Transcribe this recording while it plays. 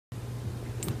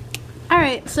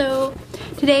So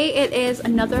today it is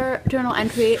another journal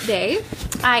entry day.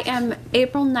 I am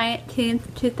April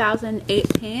 19th,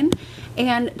 2018,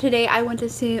 and today I went to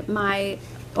see my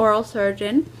oral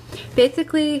surgeon.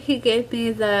 Basically, he gave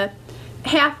me the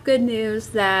half good news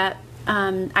that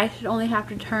I should only have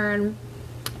to turn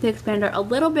the expander a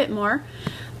little bit more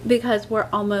because we're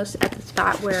almost at the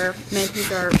spot where my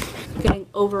teeth are getting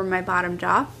over my bottom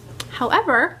jaw.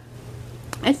 However,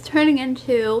 it's turning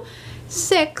into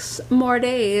 6 more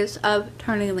days of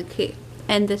turning the key,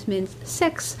 and this means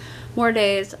 6 more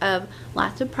days of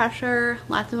lots of pressure,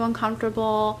 lots of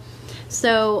uncomfortable.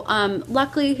 So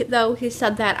luckily though, he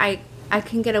said that I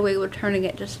can get away with turning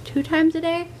it just 2 times a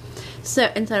day,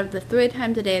 so instead of the 3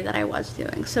 times a day that I was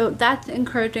doing. So that's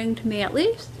encouraging to me at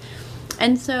least.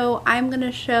 And so I'm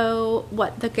gonna show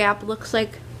what the gap looks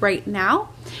like right now,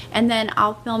 and then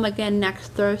I'll film again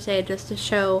next Thursday just to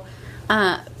show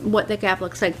what the gap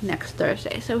looks like next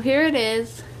Thursday. So here it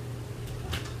is.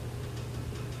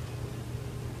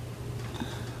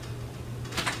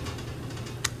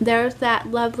 There's that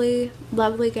lovely,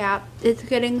 lovely gap. It's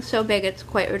getting so big, it's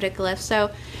quite ridiculous.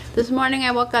 So this morning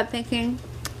I woke up thinking,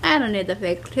 I don't need the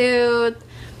fake tooth.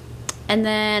 And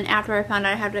then after I found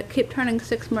out I had to keep turning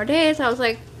 6 more days, I was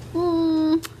like,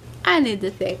 I need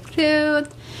the fake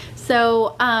tooth.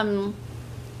 So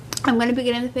I'm going to be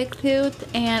getting the fake tooth,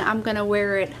 and I'm going to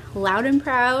wear it loud and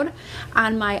proud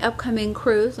on my upcoming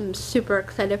cruise. I'm super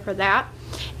excited for that.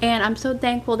 And I'm so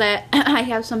thankful that I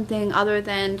have something other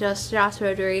than just jaw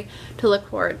surgery to look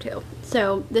forward to.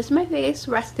 So this is my face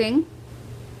resting.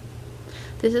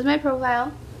 This is my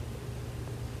profile.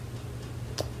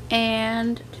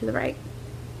 And to the right.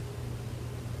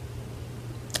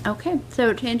 Okay,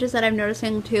 so changes that I'm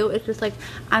noticing too is just like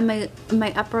on my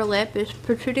upper lip is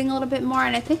protruding a little bit more,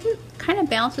 and I think it kind of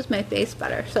balances my face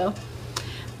better. So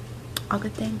all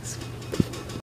good things.